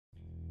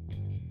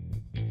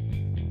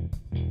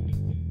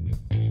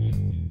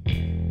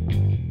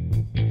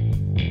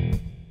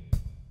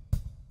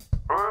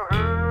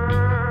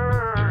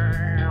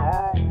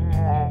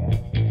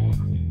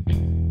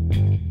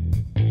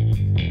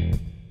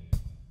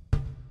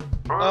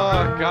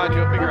Oh god,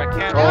 you figure I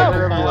can't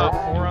handle Fallout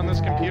 4 on this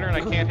computer and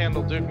I can't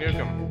handle Duke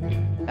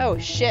Nukem. Oh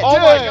shit. Oh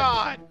my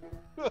god!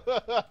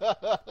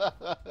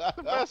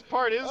 The best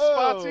part is,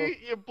 Spotsy,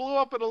 you blew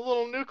up in a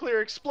little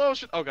nuclear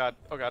explosion. Oh god,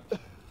 oh god.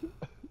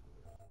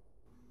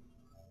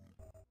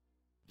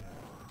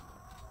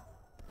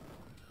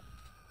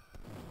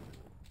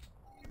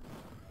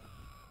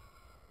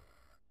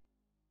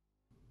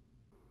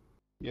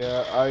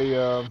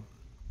 Yeah,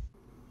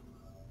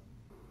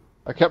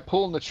 I kept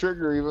pulling the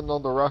trigger even though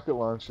the rocket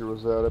launcher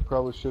was out. I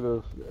probably should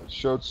have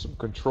showed some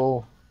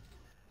control.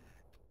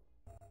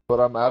 But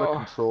I'm out of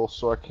control,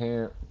 so I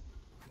can't.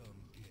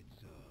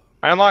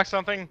 I unlocked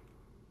something.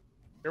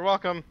 You're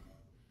welcome.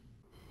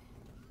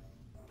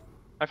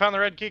 I found the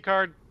red key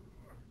card.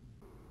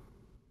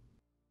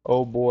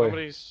 Oh boy.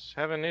 Nobody's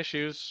having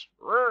issues.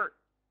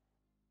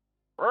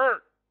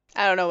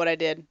 I don't know what I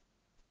did.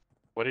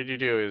 What did you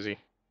do, Izzy?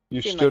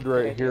 You Seemed stood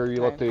like a good right idea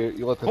here. at the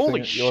You let time. the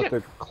Holy thing, you let shit.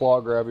 the claw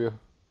grab you.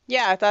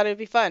 Yeah, I thought it'd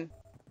be fun.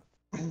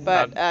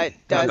 But it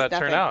does How'd that nothing.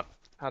 turn out?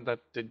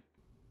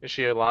 Is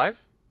she alive?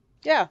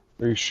 Yeah.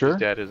 Are you sure? She's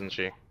dead, isn't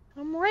she?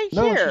 I'm right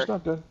No, here. she's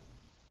not dead.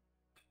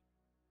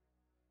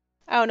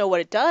 I don't know what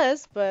it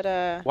does, but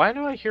Why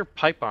do I hear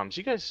pipe bombs?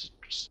 You guys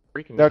are just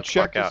freaking me Now the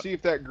check fuck to out. see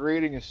if that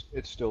grating is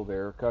still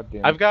there. God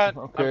damn it. I've got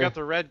Okay.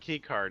 the red key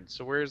card.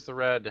 So where's the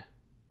red?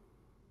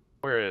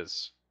 Where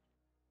is?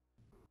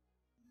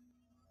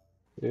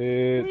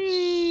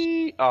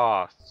 It's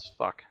Oh,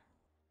 fuck.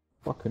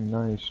 fucking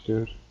nice,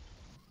 dude.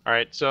 All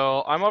right,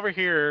 so I'm over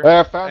here. Hey,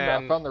 I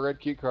found the red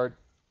key card.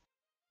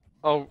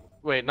 Oh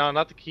wait, no,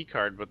 not the key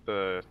card, but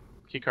the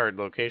key card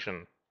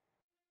location.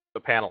 The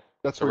panel.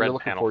 That's the what red you're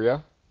looking panel. for, yeah?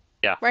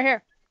 right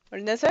here. What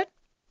did this say?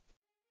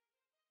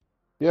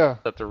 Yeah.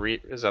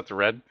 Is that the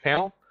red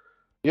panel?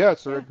 Yeah,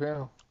 it's the red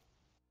panel.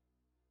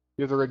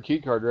 You have the red key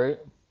card, right?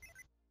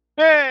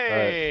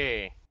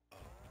 Hey!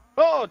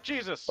 Oh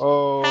Jesus!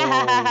 Oh,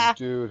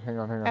 dude, hang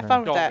on. Have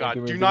fun with Oh that.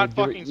 god, do not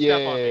fucking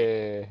step on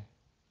me.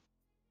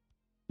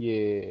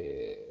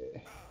 Yeah.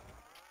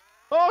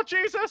 Oh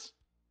Jesus!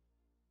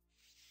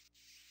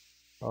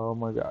 Oh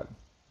my god.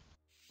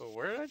 So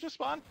where did I just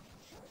spawn?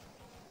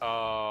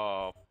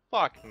 Oh,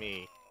 fuck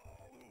me.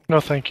 No,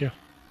 thank you.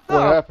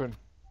 What Oh. happened?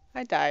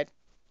 I died.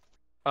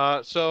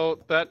 So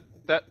that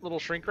little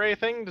shrink ray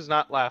thing does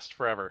not last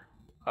forever.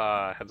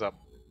 Heads up.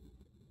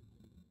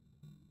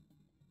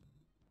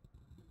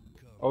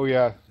 Oh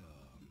yeah.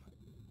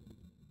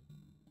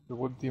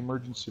 What did the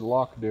emergency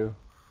lock do?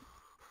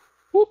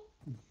 Whoop.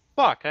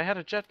 Fuck, I had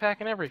a jetpack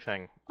and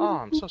everything. Oh,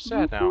 I'm so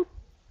sad now.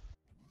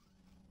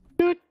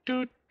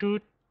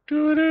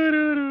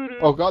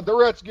 Oh god, the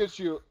rats get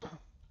you.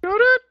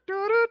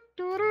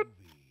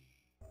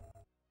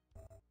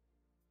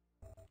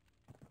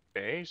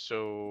 Okay,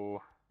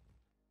 so...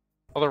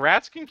 Oh, the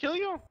rats can kill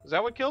you? Is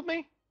that what killed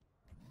me?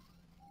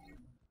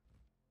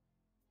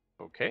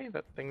 Okay,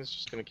 that thing's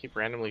just gonna keep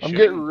randomly I'm shooting.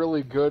 getting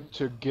really good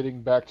to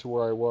getting back to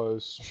where I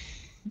was.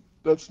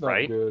 That's not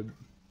Right? good.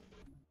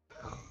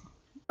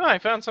 Oh, I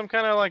found some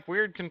kind of like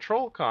weird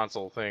control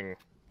console thing.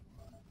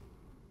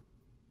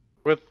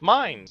 With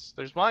mines.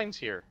 There's mines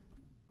here.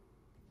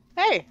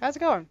 Hey, how's it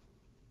going?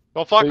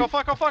 Oh fuck, Wait. oh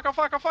fuck, oh fuck, oh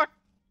fuck, oh fuck!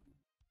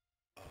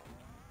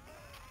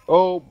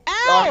 Oh,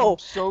 Ow! I'm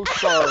so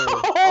sorry.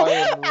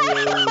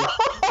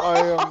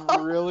 I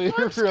am really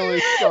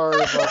sorry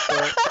about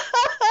that.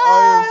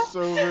 I am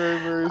so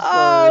very sorry.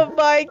 Oh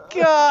my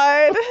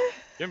god.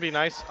 Gonna be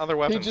nice. Other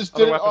weapons. He just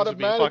Other did it weapons would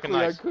be fucking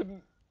automatically. nice. I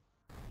couldn't.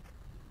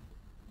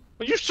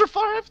 Well, you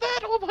survived that?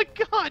 Oh my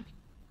god!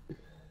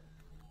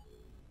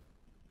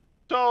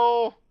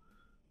 So...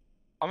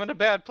 I'm in a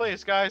bad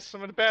place, guys.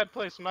 I'm in a bad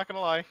place, I'm not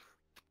gonna lie.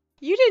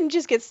 You didn't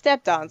just get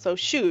stepped on, so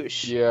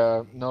shoosh.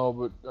 Yeah, no,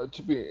 but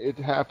it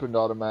happened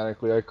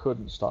automatically. I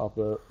couldn't stop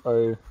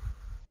it.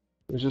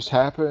 It just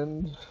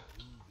happened.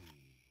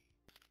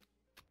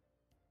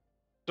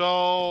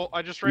 So,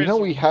 I just raised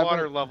we the water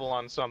haven't- level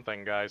on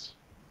something, guys.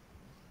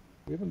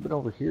 We haven't been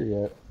over here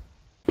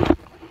yet.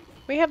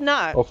 We have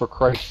not. Oh, for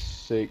Christ's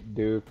sake,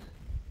 Duke.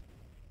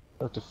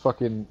 I have to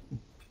fucking.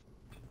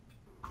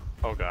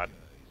 Oh god.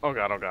 Oh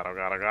god, oh god, oh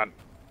god, oh god.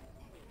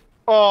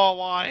 Oh,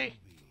 why?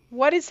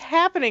 What is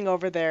happening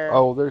over there?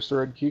 Oh, there's the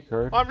red key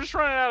card. I'm just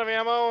running out of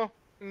ammo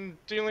and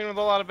dealing with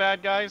a lot of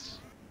bad guys.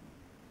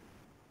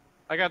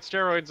 I got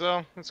steroids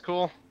though, it's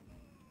cool.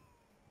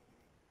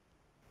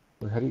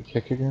 Wait, how do you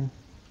kick again?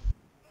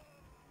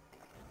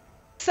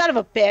 Son of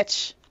a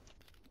bitch.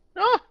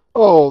 Ah!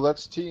 Oh,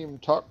 that's Team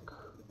Tuck.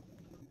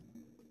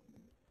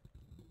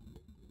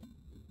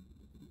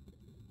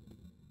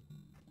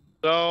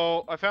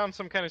 So, I found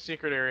some kind of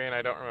secret area and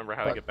I don't remember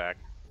how to get back.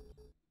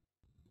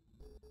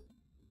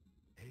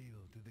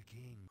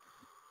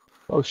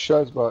 Oh,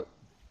 Shazbot.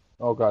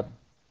 Oh, God.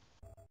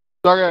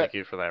 Sorry. Thank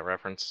you for that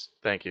reference.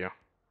 Thank you.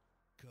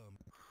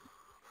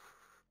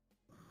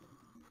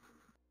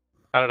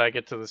 How did I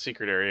get to the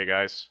secret area,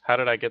 guys? How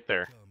did I get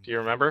there? Do you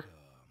remember?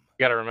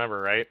 You gotta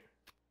remember, right?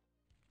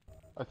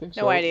 I think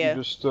so. No idea.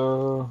 You just,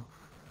 Oh,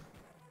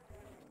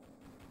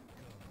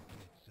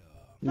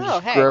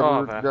 just hey. grab Oh,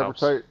 her, that grab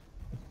helps. her tight.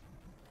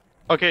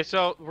 Okay,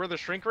 so where the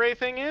shrink ray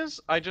thing is,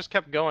 I just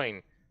kept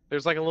going.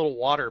 There's like a little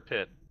water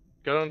pit.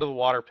 Go into the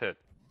water pit.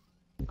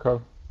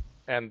 Okay.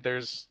 And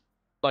there's,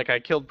 like, I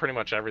killed pretty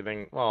much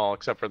everything, well,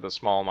 except for the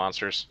small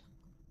monsters.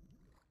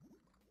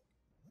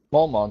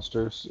 Small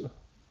monsters.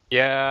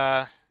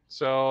 Yeah,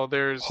 so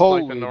there's,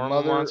 Holy like, the normal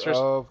mother monsters.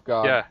 of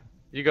God. Yeah,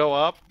 you go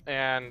up,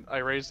 and I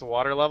raise the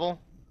water level.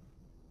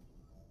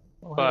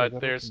 Oh, hey, But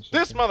that there's opens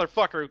this something.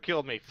 motherfucker who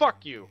killed me.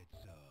 Fuck you.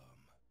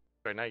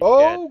 Right, now you're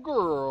Oh, dead.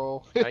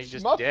 girl. Now you're It's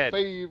just my dead.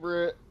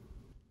 favorite.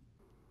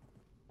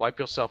 Wipe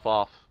yourself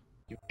off.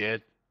 You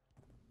dead.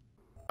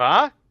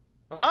 Huh?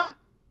 Huh?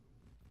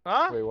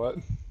 Huh? Wait, what?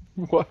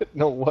 What?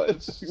 No, what?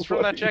 It's from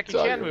What that are you Jackie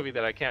talking Chan about? movie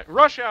that I can't.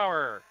 Rush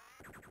Hour!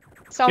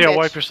 Some Yeah, bitch.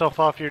 wipe yourself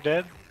off, you're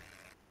dead.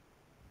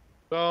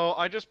 So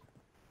I just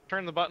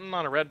turned the button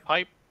on a red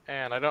pipe,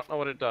 and I don't know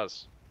what it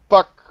does.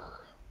 Fuck.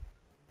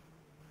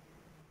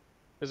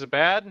 Is it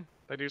bad? Did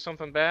I do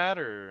something bad,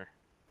 or...?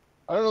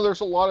 I don't know, there's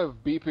a lot of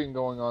beeping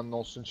going on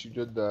though since you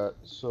did that,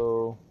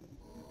 so...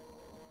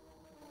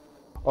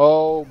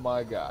 Oh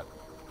my God.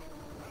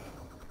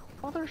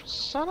 Mother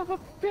son of a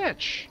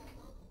bitch!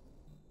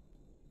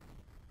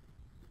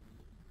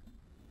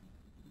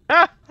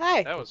 Ah!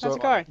 Hi. That was How's so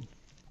it going?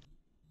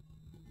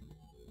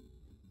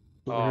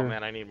 Oh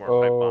man, I need more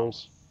pipe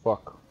bombs.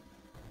 Fuck.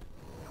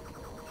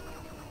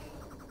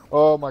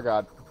 Oh my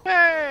God.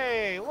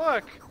 Hey,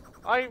 look!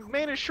 I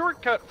made a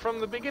shortcut from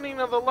the beginning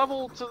of the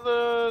level to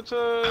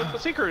the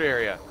secret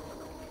area.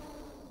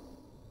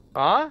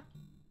 Huh?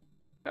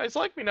 You guys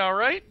like me now,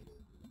 right?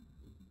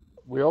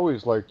 We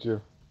always liked you.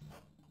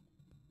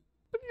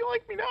 You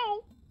like me now?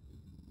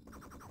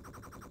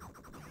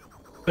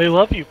 They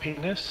love you,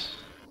 penis.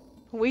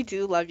 We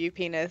do love you,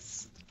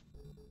 penis.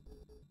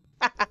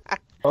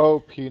 Oh,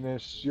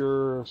 penis,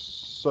 you're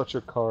such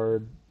a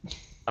card.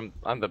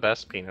 I'm the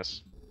best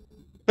penis.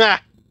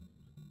 Ha!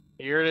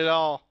 You heard it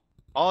all.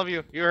 All of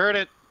you, you heard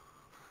it.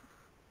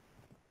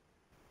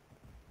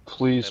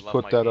 Please They love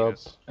put my that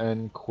penis. up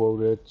and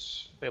quote it.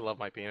 They love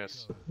my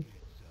penis.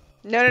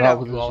 No, no, Not no.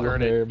 with You his all real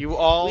heard name. it. You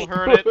all We-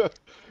 heard it.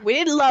 We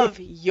didn't love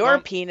your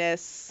Don't-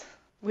 penis.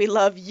 We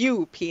love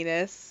you,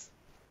 penis.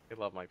 They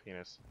love my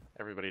penis.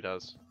 Everybody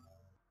does.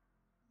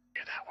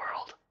 Hear that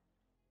world.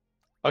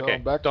 Well, Okay,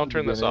 back to don't the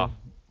turn this off.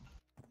 beginning.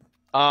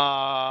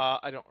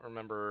 I don't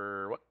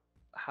remember what,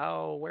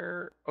 how,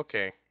 where.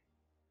 Okay.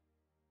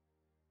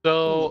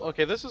 So,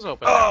 okay, this is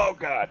open now. Oh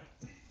God.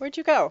 Where'd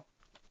you go?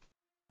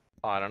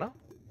 Oh, I don't know.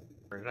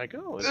 Where did I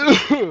go? Is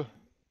it-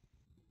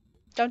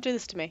 Don't do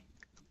this to me.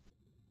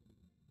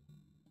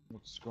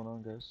 What's going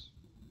on, guys?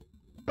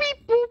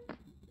 Beep boop.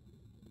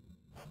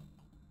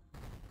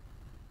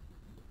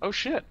 Oh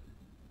shit.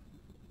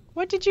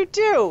 What did you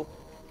do?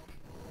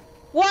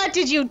 What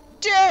did you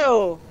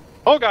do?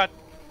 Oh god.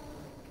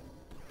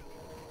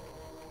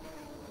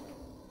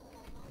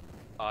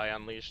 I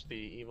unleashed the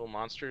evil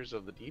monsters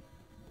of the deep.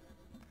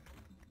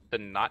 The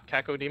not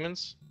Caco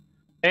demons.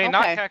 Hey,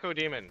 not Okay. Caco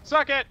demon.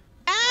 Suck it!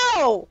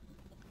 Ow!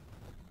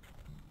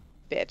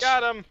 Bitch.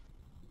 Got him!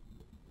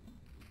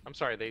 I'm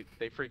sorry,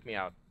 they freak me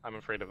out. I'm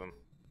afraid of them.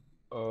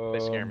 They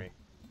scare me.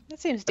 That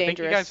seems I think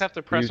dangerous. you guys have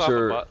to press These off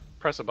are-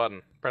 press a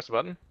button. Press a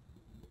button?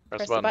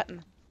 Press the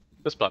button.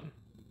 This button.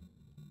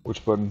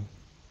 Which button?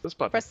 This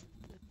button.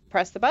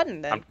 Press the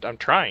button then. I'm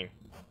trying.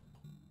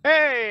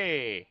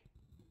 Hey!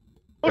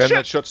 Oh And shit!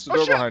 that shuts the Oh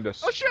door shit! behind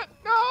us. Oh shit!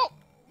 No!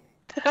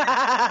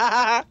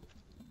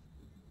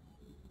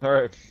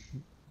 Alright.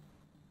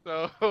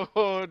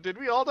 So, did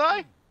we all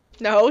die?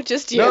 No,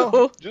 just you.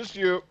 No, just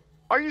you.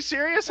 Are you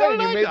serious? How Hey,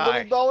 did you I made die?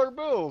 little dollar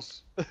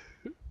bills.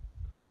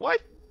 What?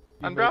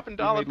 I'm dropping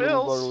dollar little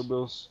bills. dollar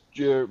bills.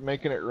 You're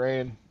making it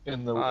rain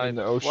in the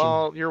ocean.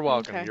 Well, you're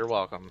welcome. Okay. You're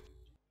welcome.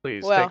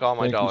 Please Well- take all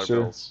my Thank you, dollar sir.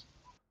 bills.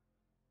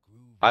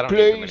 I don't need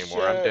them Please,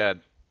 anymore. I'm sir. dead.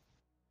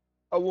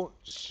 I want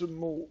some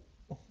more.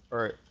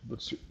 Alright,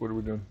 let's see. What are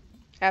we doing?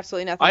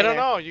 Absolutely nothing. I don't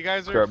there. know. You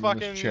guys are Grabbing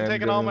this fucking Chan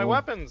taking all my gun.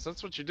 weapons.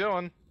 That's what you're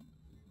doing.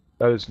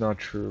 That is not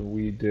true.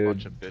 We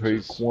Bunch did of take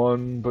bitches.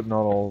 one, but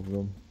not all of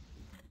them.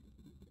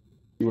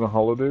 You want a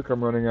holoduke?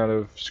 I'm running out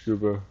of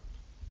scuba.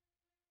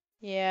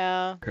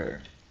 Yeah. Okay.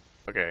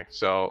 Okay,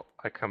 so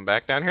I come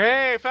back down here.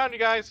 Hey, I found you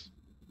guys.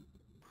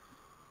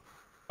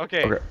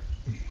 Okay. Okay.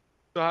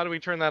 So how do we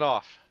turn that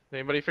off? Did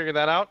anybody figure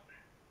that out?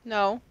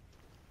 No.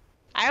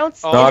 I don't.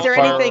 Oh, Not Is there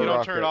fire anything? You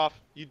don't turn it rocket.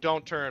 off. You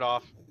don't turn it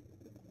off.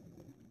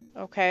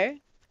 Okay.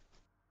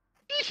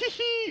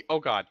 Oh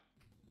god.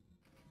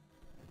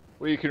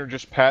 Well, you can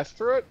just pass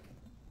through it?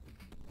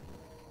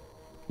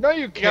 No,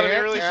 you can't. You gotta be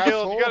really skilled.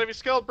 asshole. You gotta be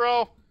skilled, bro.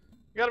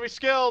 You gotta be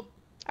skilled.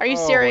 Are you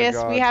Oh my serious?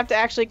 God. We have to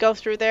actually go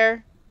through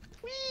there?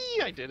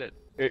 Whee! I did it.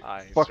 It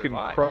I fucking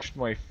survived. crushed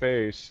my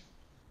face.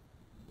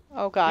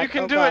 Oh god. You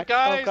can oh do god, it,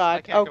 guys! Oh I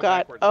god. can't Oh go god.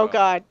 backwards, Oh though.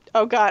 god.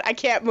 Oh god. I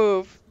can't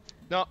move.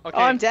 No, okay,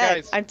 Oh, I'm dead.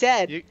 guys. I'm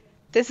dead. you-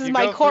 This is you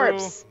my go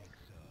corpse.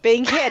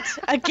 Being hit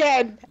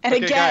again and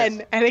Okay, again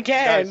guys. and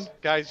again.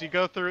 Guys, you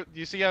go through.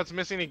 You see how it's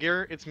missing a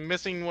gear? It's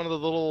missing one of the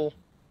little.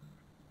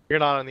 You're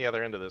not on the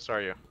other end of this,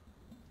 are you?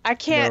 I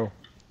can't. No.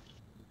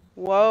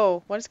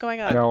 Whoa. What is going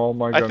on? Now all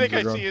my I guns think are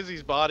I gone. see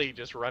Izzy's body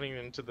just running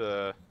into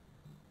the.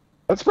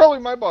 That's probably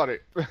my body.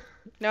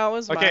 No, it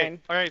was Okay, mine.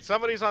 all right.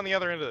 Somebody's on the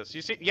other end of this.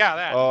 You see? Yeah,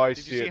 that. Oh, I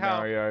Did see you see it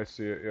how? now. Yeah, I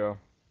see it. Yeah.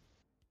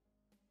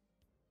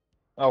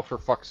 Oh, for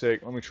fuck's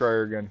sake! Let me try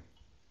her again.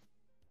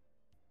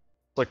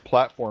 It's like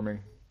platforming.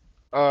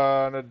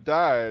 And it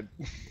died.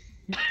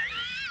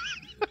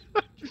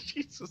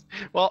 Jesus.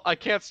 Well, I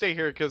can't stay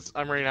here because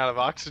I'm running out of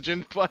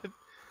oxygen. But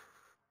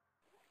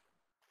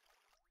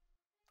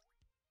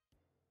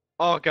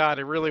oh god,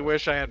 I really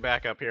wish I had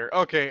backup here.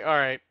 Okay, all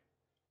right.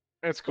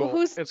 It's Well, cool.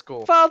 whose It's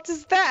cool. fault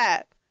is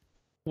that?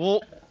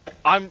 Well,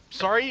 I'm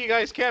sorry you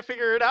guys can't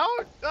figure it out.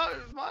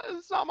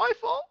 It's not my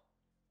fault.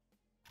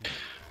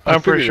 I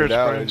I'm pretty sure figured it's it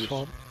out, I Brian's just-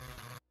 fault.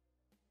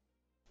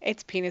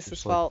 It's penis's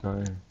Just fault.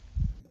 like dying.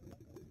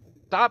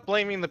 Stop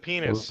blaming the That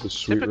penis. was the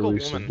sweet Typical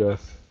release woman. of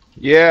death.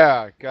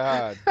 Yeah,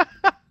 God. I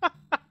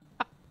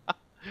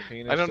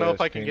don't know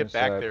if I can get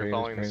back there penis,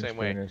 following the penis, same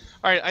way. penis.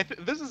 All right,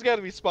 this has got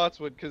to be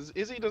Spotswood because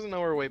Izzy doesn't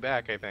know her way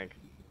back. I think.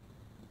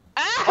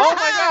 Oh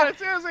my god,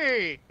 it's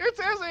Izzy! It's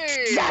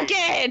Izzy! Suck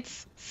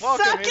it!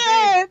 Welcome, Suck Izzy.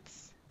 it!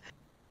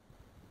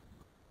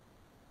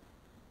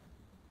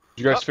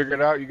 Did you guys figure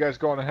it out? You guys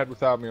going ahead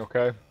without me,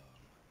 okay?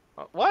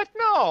 What?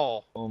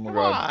 No! Oh my Come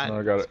god. on, No,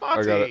 I got it. I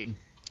got it. Spotsy.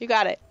 You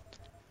got it.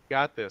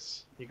 Got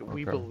this. We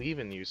Okay. believe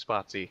in you,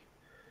 Spotsy.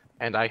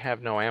 And I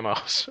have no ammo,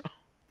 so...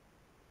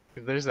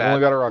 There's I only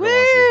that. got a rocket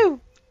launcher.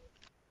 Woo!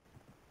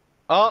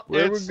 Oh,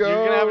 Where we you're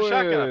gonna have a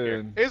shotgun up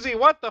here. going? Izzy,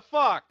 what the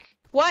fuck?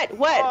 What?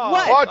 What? Oh,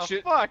 What? Watch the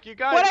it. fuck? You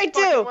guys What'd I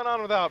fucking do? went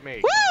on without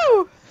me.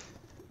 Woo!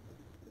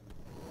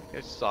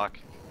 You suck.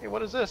 Hey,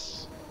 what is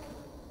this?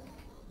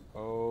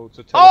 Oh, it's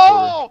a teleporter.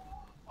 Oh!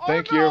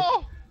 Thank no!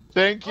 you.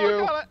 Thank you.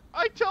 Oh god,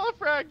 I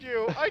telefragged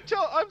you.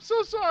 I'm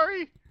so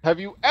sorry. Have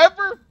you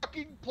ever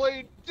fucking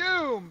played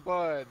Doom,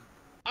 bud?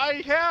 I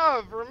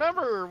have.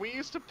 Remember, we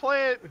used to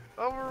play it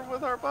over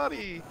with our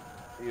buddy,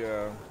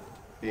 Yeah.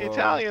 the Well,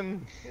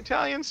 Italian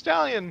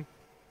stallion.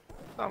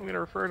 I'm gonna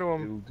refer to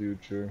him. Il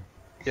Duce.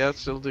 Yeah, it's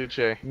still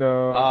Duce.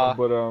 No,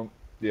 but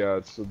yeah,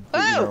 it's a,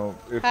 Oh!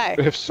 Hi.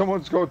 if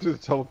someone's going through the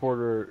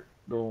teleporter,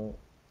 don't.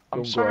 I'm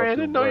don't go sorry, I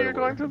after didn't them know right you were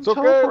going away. through It's the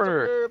okay,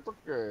 teleporter. It's okay.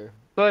 It's okay.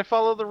 Did I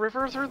follow the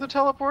river through the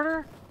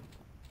teleporter?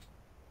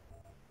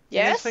 You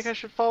guys Yes? think I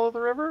should follow the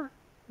river?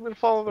 I'm gonna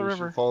follow the We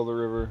river. should follow the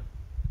river.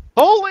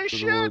 Holy To the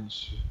shit!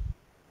 woods.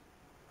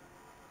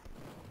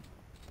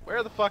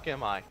 Where the fuck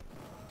am I?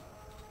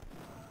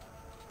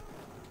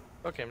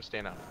 Okay, I'm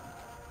staying out.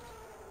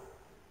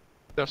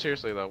 No,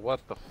 seriously though, what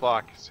the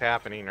fuck is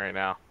happening right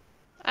now?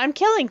 I'm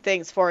killing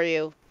things for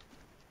you.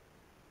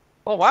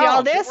 Oh wow, See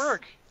all good this?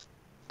 work.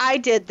 I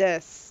did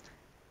this.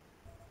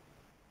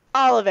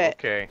 All of it.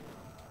 Okay.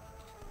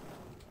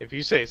 If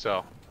you say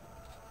so.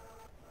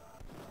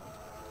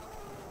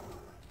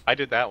 I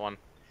did that one.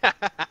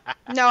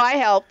 No, I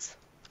helped.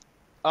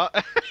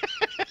 Uh,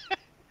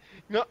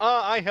 no,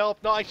 I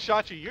helped. No, I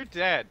shot you. You're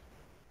dead.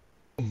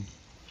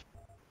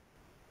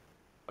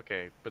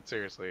 Okay, but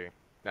seriously,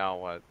 now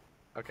what?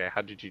 Okay,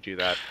 how did you do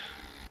that?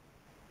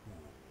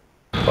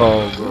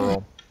 Oh,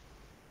 girl.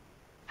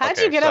 How'd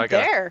Okay, you get so I up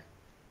gotta- there?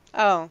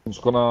 Oh, What's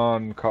going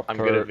on, Cop I'm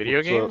Cart? good at video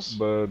What's games? up,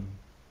 bud?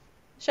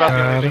 That's shut the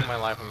up. only thing in my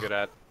life I'm good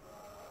at.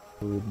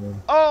 Good,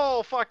 man.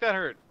 Oh, fuck, that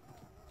hurt.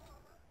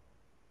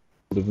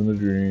 Living the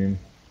dream.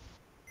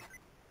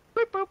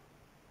 Boop, boop.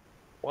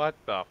 What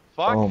the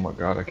fuck? Oh my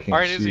god, I can't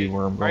Alright, see Izzy,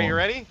 where I'm are going. you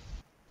ready?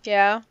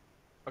 Yeah.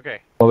 Okay.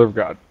 Mother of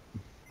God.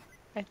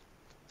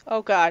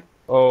 Oh God.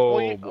 Oh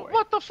Well, boy.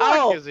 what the fuck,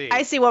 Oh, Izzy?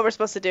 I see what we're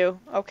supposed to do.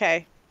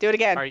 Okay, do it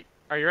again.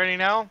 Are you ready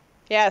now?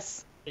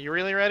 Yes. Are you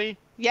really ready?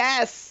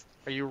 Yes.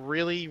 Are you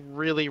really,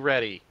 really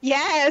ready?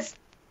 Yes.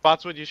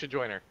 Spotswood, you should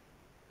join her.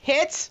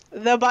 Hit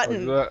the Like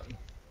button. that.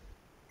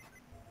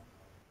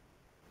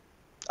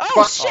 Oh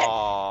Fuck. shit.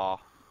 Aww.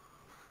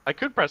 I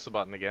could press the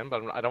button again,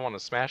 but I don't want to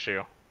smash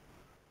you.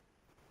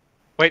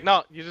 Wait,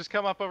 no, you just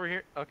come up over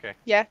here. Okay.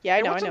 Yeah, I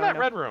Hey, know, what's I in know, I that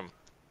know. red room?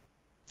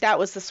 That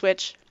was the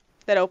switch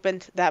that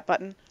opened that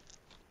button.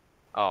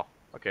 Oh,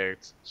 okay.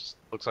 It just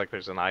looks like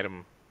there's an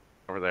item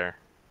over there.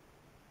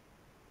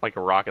 Like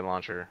a rocket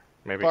launcher,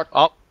 maybe. Fuck.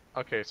 Oh,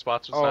 okay.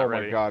 Spotswood's Oh not my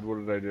ready. god,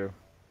 what did I do?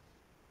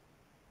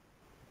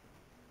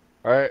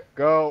 Alright,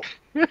 go.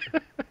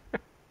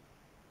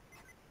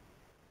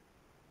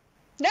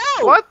 No.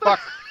 What the? Fuck.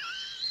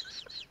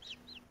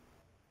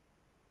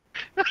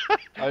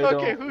 I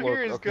Okay, don't who look-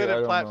 here is okay, good I at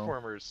don't know.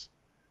 platformers?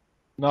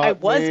 Not I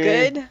was me.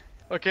 good.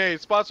 Okay,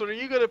 Spotswood, are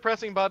you good at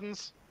pressing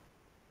buttons?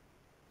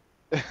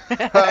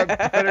 I'm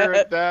better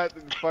at that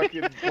than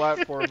fucking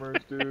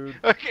platformers, dude.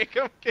 Okay,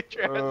 come get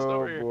your ass Oh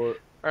over here. boy.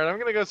 Alright, I'm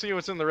gonna go see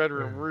what's in the red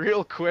room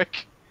real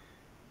quick.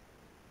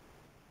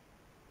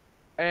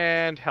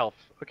 And health.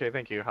 Okay,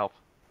 thank you, health.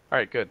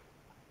 Alright, good.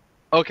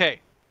 Okay,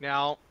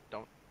 now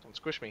don't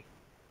squish me.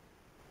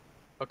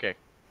 Okay.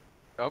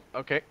 Oh,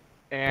 okay.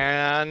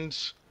 And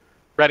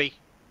ready.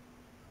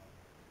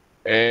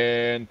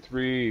 And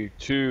 3,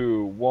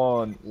 2,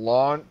 1,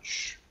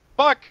 launch.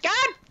 Fuck!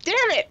 God damn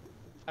it.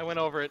 I went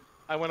over it.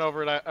 I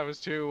was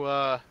too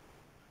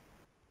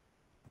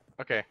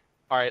Okay.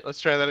 Alright, let's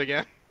try that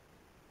again.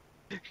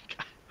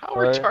 How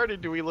Alright.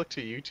 retarded do we look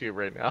to YouTube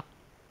right now?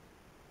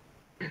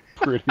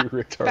 Pretty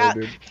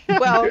retarded.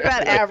 Well,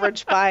 about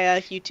average by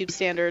YouTube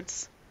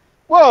standards.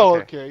 Whoa,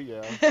 Okay. okay,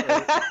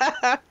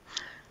 yeah. Right.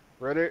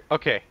 Ready?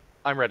 Okay,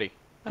 I'm ready.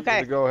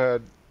 Okay, Go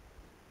ahead.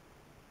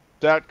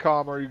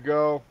 .com, are you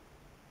go?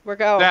 we're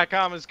going.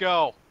 Datcom is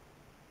go.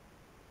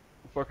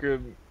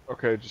 Fucking,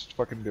 okay, just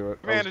fucking do it.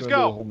 I Man, was just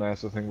gonna do go. the whole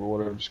NASA thing, but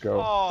whatever, just go.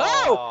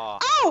 Oh!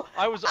 Oh!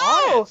 I was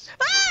Oh! on it.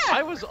 Ah!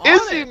 I was on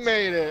Izzy it.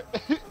 made it!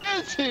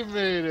 Izzy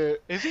made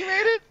it! Izzy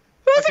made it?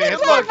 Who's Okay, a hit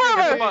good the button.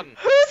 Hit the platformer? button.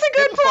 Who's a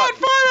good Hit the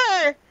button.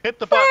 platformer? Hit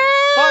the button.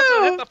 Sponsor,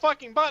 Woo! hit the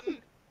fucking button.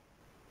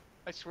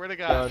 I swear to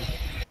God, Done.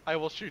 I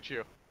will shoot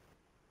you.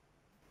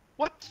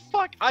 What the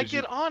fuck? I Did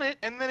you- get on it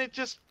and then it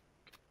just...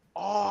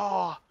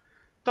 Oh,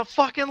 the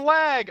fucking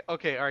lag.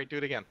 Okay, alright, do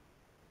it again.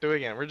 Do it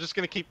again. We're just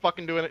gonna keep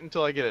fucking doing it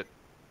until I get it.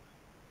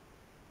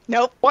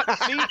 Nope. What?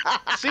 See?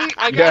 See?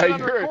 I got Yeah, it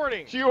on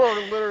recording. you are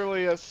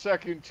literally a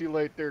second too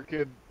late there,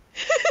 kid.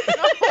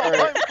 No, I'm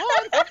on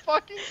the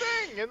fucking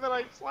thing, and then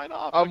I slide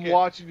off. I'm Okay.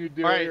 watching you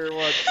do Alright. it here.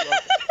 Watch.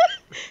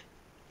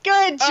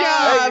 Good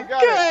Ah, job. you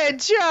got Good I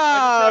just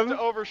job. have to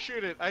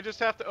overshoot it. I just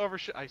have to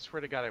overshoot. I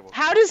swear to God, I will.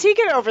 How does he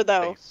get over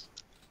though? Face.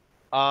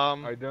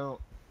 I don't.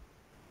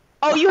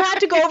 Oh, you have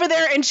to go over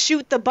there and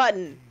shoot the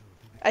button.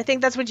 I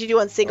think that's what you do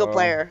on single Oh.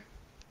 player.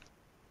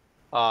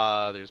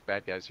 There's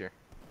bad guys here.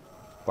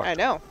 Fuck. I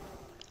know.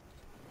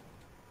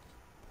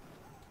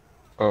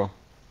 Oh.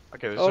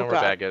 Okay, there's Oh, no more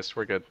God. bad guys.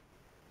 We're good.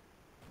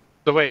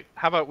 So wait,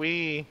 how about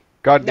we?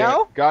 God damn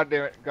No? it. God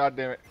damn it. God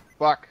damn it.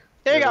 Fuck.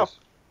 There you it go. is.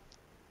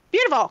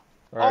 Beautiful. All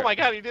Oh right. my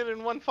God, you did it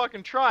in one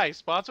fucking try.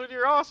 Spotswood,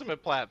 you're awesome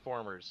at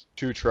platformers,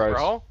 2 tries.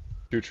 bro.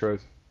 2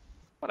 tries.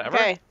 Whatever.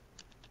 Okay.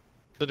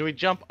 So do we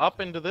jump up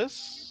into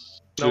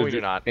this? No, So we do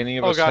do not. any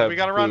of Oh us God, have we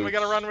gotta run. We boots?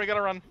 gotta run. We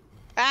gotta run.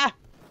 Ah.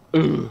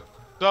 Ugh.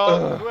 So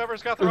Ugh.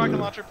 whoever's got the rocket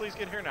launcher, please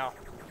get here now.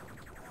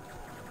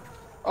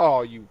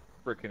 Oh, you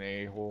freaking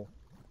a-hole.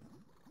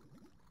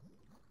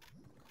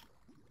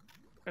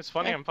 It's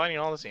funny. Okay. I'm finding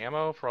all this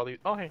ammo for all these.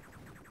 Oh hey.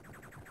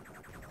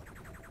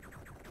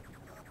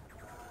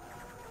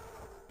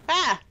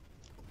 Ah.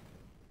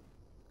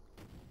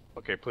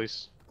 Okay,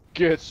 please.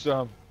 Get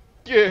some.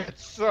 Get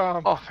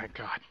some. Oh thank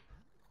God.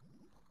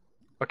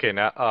 Okay,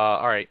 now,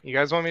 all right. You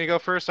guys want me to go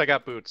first? I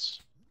got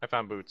boots. I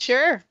found boots.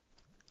 Sure.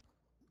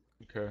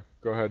 Okay,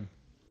 go ahead.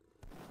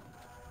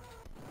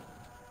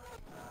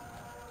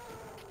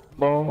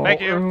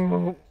 Thank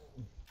you.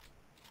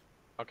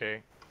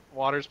 Okay.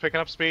 Water's picking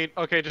up speed.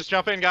 Okay, just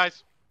jump in,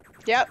 guys.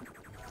 Yep.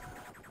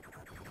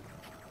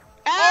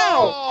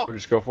 Ow! We'll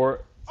just go for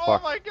it. Oh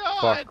Fuck. my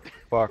God!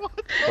 Fuck. What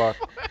the Fuck.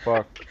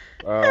 Fuck.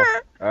 Ow.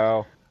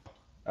 Ow.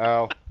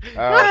 Ow.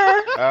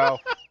 Ow. Ow.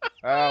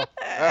 Ow.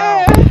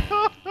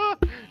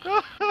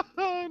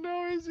 Oh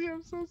no, Izzy,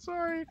 I'm so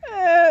sorry.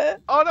 Uh,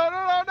 Oh no, no,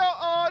 no, no!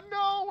 Oh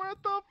no! Where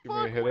the You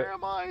want me to fuck? hit Where it?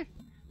 am I?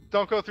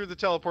 Don't go through the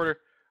teleporter.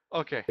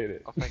 Okay. Hit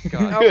it. Oh thank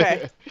God.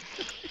 Okay.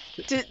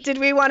 did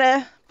we want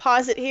to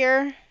pause it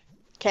here?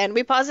 Can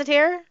we pause it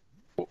here?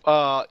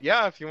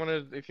 Yeah. If you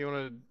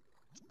wanna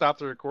stop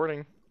the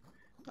recording.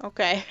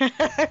 Okay.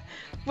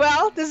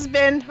 Well, this has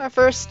been our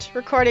first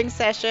recording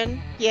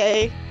session.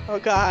 Yay. Oh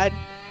God.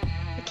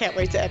 I can't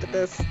wait to edit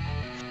this.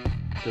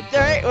 Good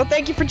Alright, well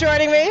thank you for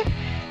joining me.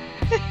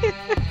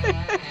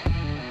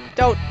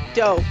 Don't.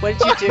 What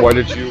did you do? Why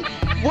did you?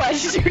 What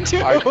did you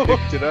do? I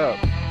picked it up.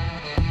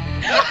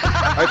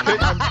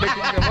 I'm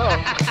picking them up.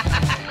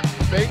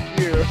 Thank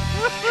you.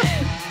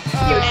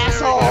 You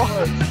asshole.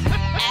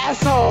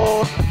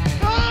 Asshole.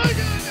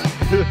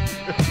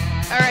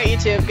 Alright,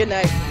 YouTube. Good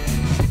night.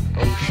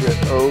 Oh shit.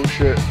 Oh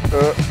shit.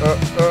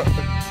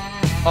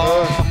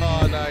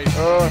 Oh, nice.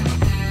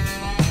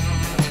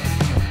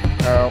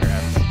 Ow.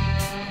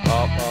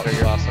 Oh,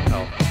 you lost some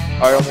health.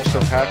 I almost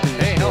am happy.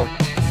 Hey, help.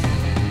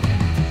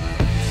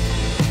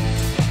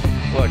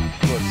 Look,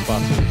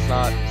 Spotswood.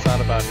 It's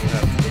not about who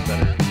has the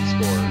better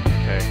score.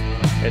 Okay,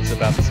 it's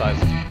about the size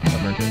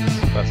of our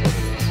kids. That's what it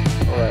is.